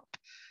blowing it up.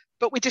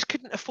 But we just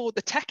couldn't afford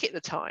the tech at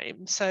the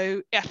time.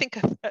 So I think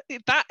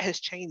that has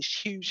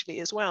changed hugely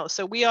as well.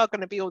 So we are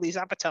going to be all these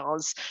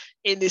avatars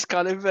in this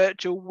kind of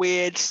virtual,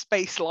 weird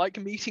space-like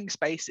meeting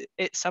space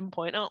at some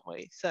point, aren't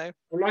we? So,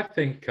 well, I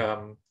think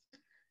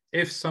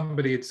if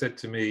somebody had said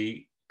to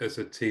me as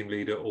a team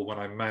leader, or when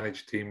I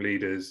manage team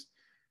leaders,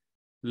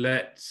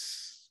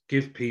 let's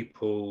give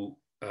people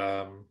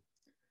a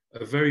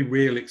very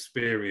real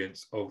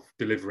experience of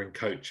delivering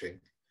coaching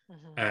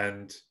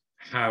and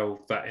how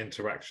that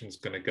interaction is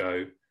going to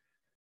go,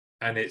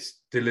 and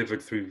it's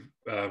delivered through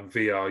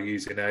VR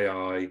using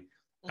AI,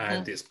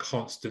 and it's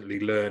constantly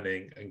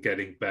learning and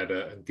getting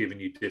better and giving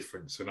you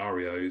different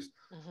scenarios,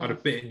 I'd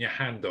have bitten your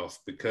hand off,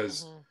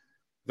 because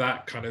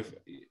that kind of,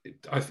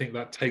 I think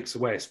that takes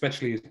away,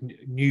 especially as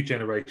new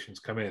generations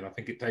come in, I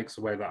think it takes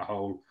away that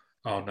whole,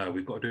 oh no,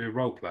 we've got to do a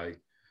role play.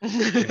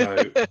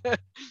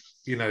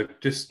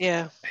 Just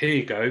yeah, here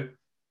you go.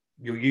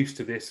 You're used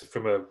to this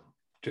from a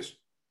just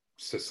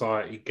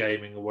society,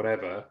 gaming or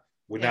whatever.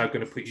 We're now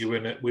going to put you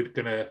in it. We're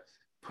going to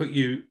put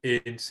you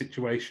in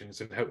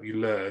situations and help you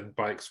learn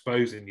by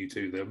exposing you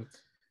to them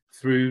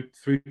through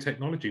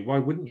technology. Why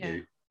wouldn't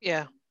you?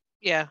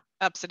 Yeah,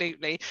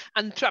 absolutely.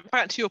 And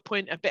back to your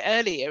point a bit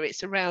earlier,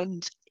 it's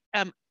around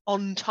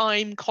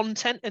on-time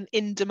content and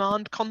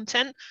in-demand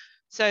content.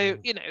 So,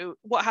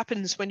 what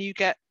happens when you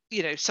get,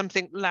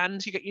 something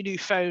lands, you get your new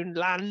phone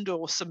land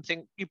or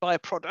something, you buy a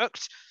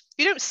product,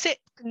 you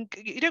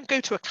don't go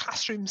to a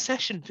classroom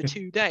session for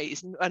 2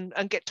 days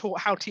and get taught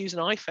how to use an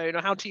iPhone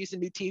or how to use a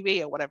new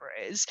TV or whatever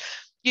it is.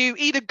 You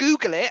either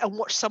Google it and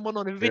watch someone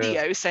on a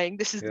video saying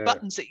this is the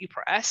buttons that you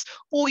press,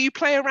 or you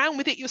play around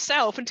with it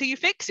yourself until you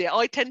fix it.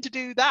 I tend to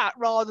do that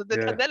rather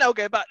than, and then I'll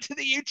go back to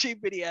the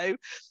YouTube video.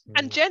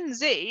 And Gen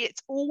Z,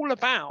 it's all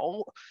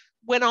about,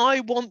 when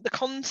I want the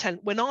content,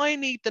 when I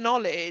need the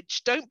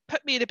knowledge, don't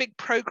put me in a big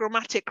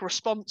programmatic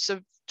response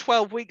of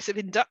 12 weeks of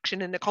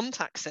induction in the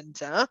contact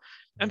center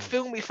and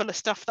fill me full of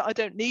stuff that I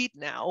don't need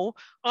now.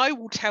 I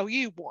will tell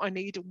you what I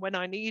need and when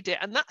I need it.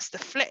 And that's the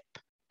flip.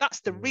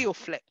 That's the real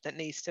flip that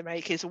needs to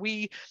make, is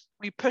we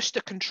push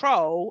the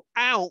control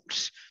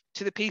out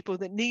to the people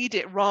that need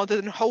it rather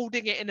than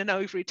holding it in an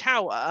ivory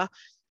tower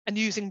and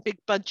using big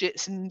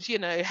budgets and,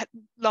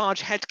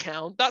 large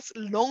headcount. That's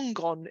long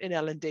gone in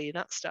L&D,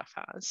 that stuff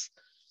has.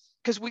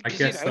 I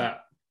guess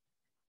that,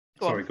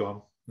 sorry, go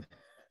on.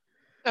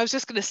 I was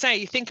just going to say,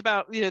 you think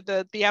about,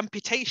 the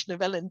amputation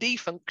of L&D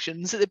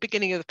functions at the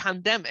beginning of the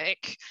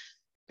pandemic.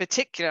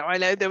 Particular, I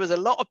know there was a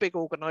lot of big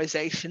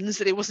organizations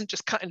that it wasn't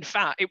just cutting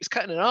fat, it was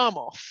cutting an arm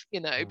off,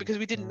 because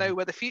we didn't know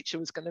where the future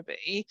was going to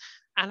be.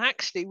 And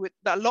actually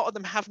a lot of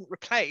them haven't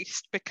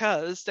replaced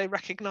because they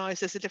recognize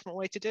there's a different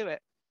way to do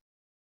it.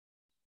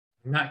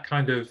 And that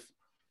kind of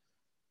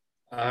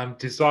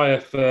desire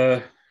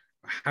for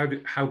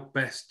how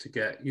best to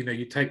get,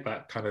 you take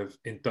that kind of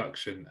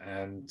induction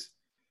and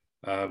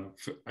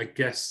I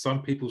guess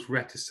some people's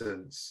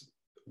reticence,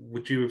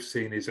 would you have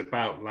seen, is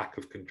about lack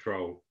of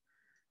control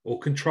or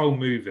control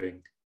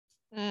moving.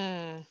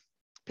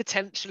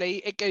 Potentially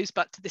it goes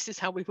back to, this is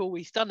how we've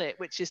always done it,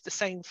 which is the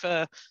same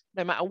for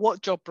no matter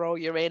what job role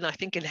you're in. I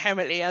think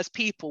inherently as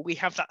people, we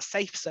have that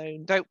safe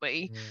zone, don't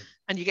we?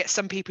 And you get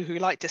some people who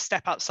like to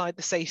step outside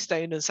the safe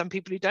zone and some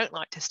people who don't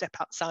like to step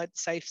outside the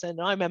safe zone.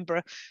 And I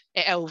remember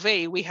at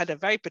LV, we had a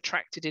very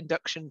protracted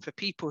induction for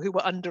people who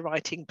were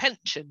underwriting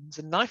pensions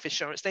and life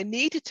insurance. They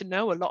needed to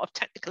know a lot of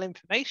technical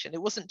information.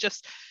 It wasn't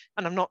just,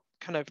 and I'm not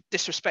kind of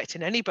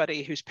disrespecting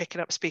anybody who's picking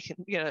up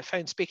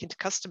phone speaking to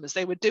customers.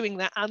 They were doing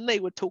that and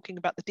they were talking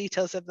about the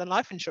details of the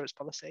life insurance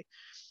policy.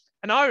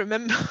 And I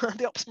remember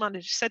the ops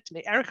manager said to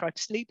me, Erica, I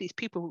just need these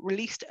people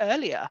released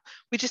earlier.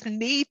 We just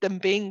need them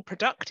being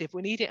productive.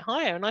 We need it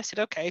higher. And I said,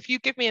 okay, if you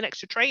give me an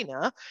extra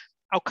trainer,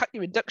 I'll cut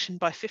your induction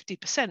by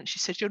 50%. She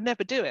said, you'll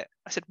never do it.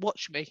 I said,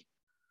 watch me.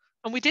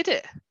 And we did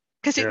it,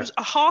 because it was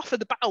a half of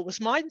the battle was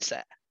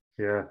mindset.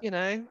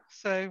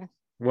 So.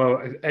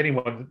 Well,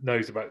 anyone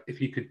knows about, if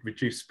you could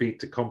reduce speed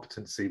to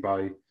competency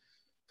by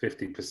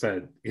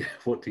 50%,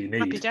 what do you need?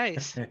 Happy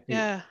days.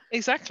 Yeah,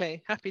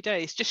 exactly. Happy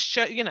days. Just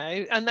show,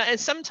 and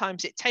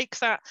sometimes it takes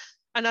that,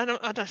 and I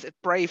don't know if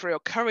bravery or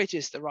courage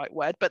is the right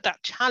word, but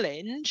that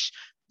challenge,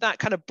 that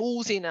kind of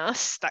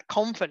ballsiness, that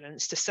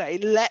confidence to say,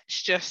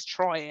 let's just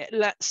try it.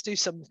 Let's do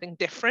something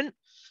different.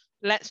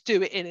 Let's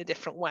do it in a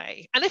different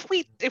way. And if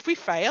we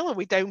fail and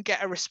we don't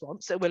get a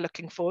response that we're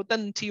looking for,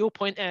 then to your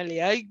point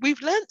earlier,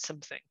 we've learned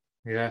something.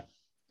 Yeah.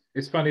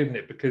 It's funny, isn't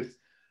it? Because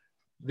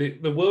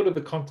the world of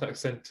the contact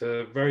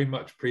center very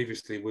much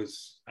previously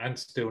was, and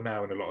still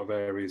now in a lot of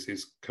areas,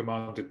 is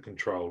command and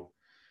control.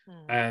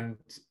 And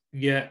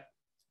yet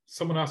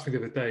someone asked me the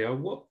other day,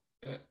 what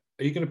are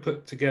you going to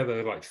put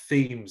together like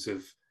themes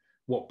of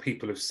what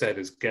people have said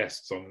as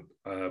guests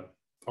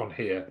on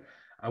here?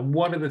 And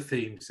one of the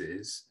themes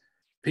is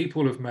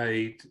people have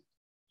made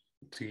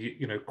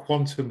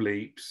quantum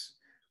leaps,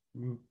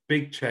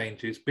 big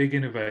changes, big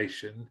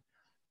innovation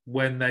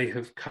when they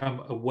have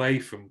come away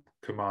from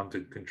command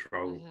and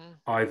control,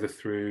 either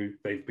through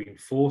they've been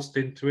forced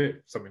into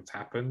it, something's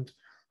happened,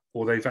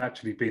 or they've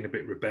actually been a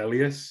bit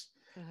rebellious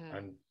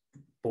and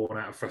born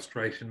out of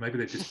frustration. Maybe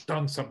they've just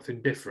done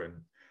something different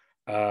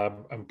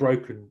and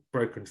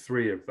broken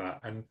free of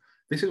that. And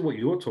this is what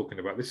you're talking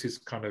about. This is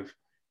kind of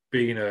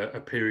being a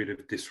period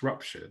of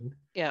disruption.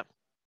 Yeah.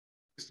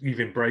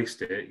 You've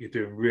embraced it. You're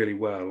doing really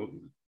well.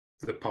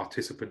 The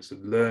participants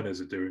and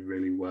learners are doing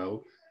really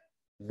well.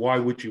 Why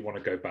would you want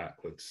to go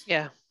backwards?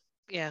 Yeah,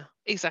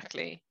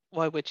 exactly.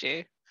 Why would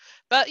you?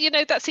 But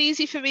that's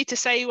easy for me to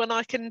say when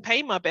I can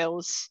pay my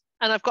bills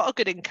and I've got a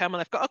good income and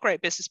I've got a great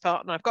business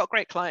partner, I've got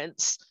great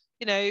clients.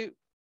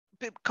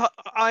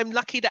 I'm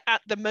lucky that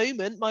at the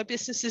moment my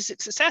business is a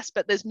success,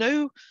 but there's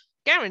no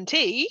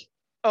guarantee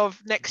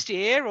of next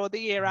year or the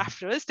year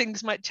after us,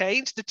 things might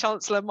change. The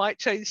Chancellor might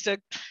change to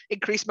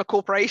increase my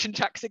corporation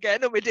tax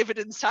again, or my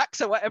dividends tax,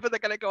 or whatever they're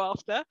going to go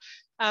after.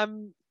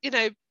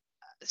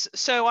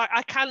 So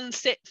I can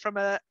sit from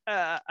a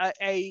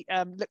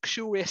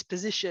luxurious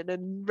position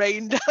and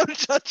rain down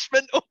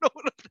judgment on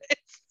all of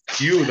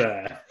this. You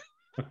there.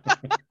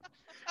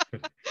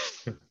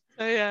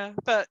 Yeah,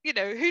 but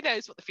who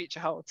knows what the future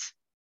holds.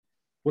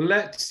 Well,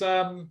 let's.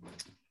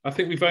 I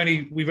think we've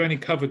only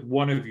covered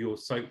one of your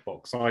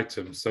soapbox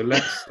items, so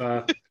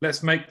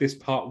let's make this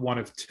part 1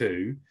 of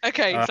 2.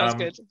 Okay, sounds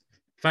good.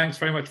 Thanks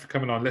very much for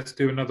coming on. Let's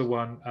do another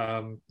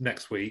one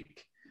next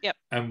week. Yep.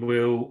 And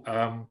we'll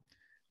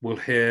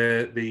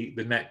hear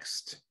the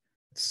next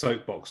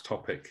soapbox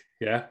topic.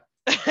 Yeah.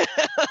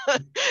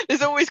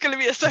 There's always going to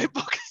be a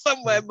soapbox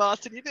somewhere,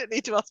 Martin. You didn't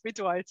need to ask me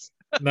twice.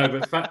 No,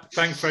 but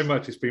thanks very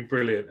much. It's been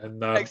brilliant,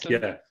 and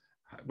yeah,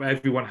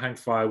 everyone hang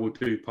fire. We'll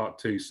do part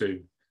 2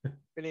 soon.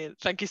 Brilliant.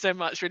 Thank you so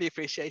much. Really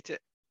appreciate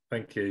it.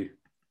 Thank you.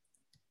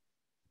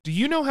 Do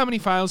you know how many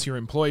files your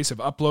employees have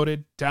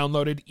uploaded,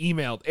 downloaded,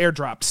 emailed,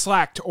 airdropped,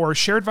 Slacked, or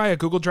shared via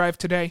Google Drive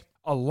today?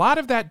 A lot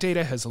of that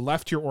data has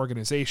left your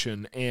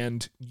organization,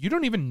 and you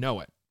don't even know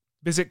it.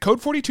 Visit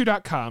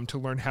code42.com to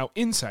learn how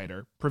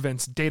Insider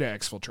prevents data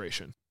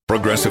exfiltration.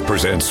 Progressive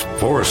presents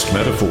Forced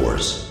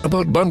Metaphors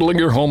about bundling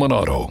your home and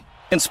auto.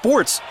 In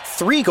sports,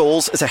 3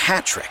 goals is a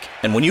hat trick.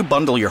 And when you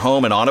bundle your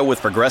home and auto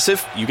with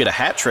Progressive, you get a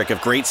hat trick of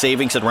great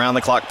savings and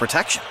round-the-clock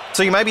protection.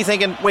 So you might be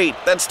thinking, wait,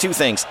 that's 2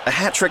 things. A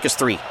hat trick is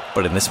 3.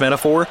 But in this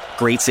metaphor,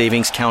 great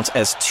savings counts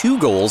as 2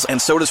 goals, and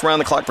so does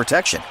round-the-clock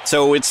protection.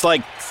 So it's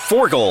like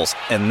 4 goals,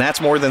 and that's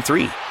more than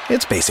 3.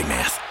 It's basic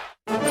math.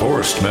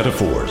 Forced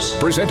Metaphors,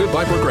 presented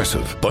by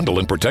Progressive. Bundle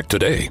and protect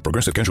today.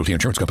 Progressive Casualty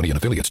Insurance Company and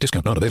affiliates.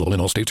 Discount not available in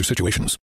all states or situations.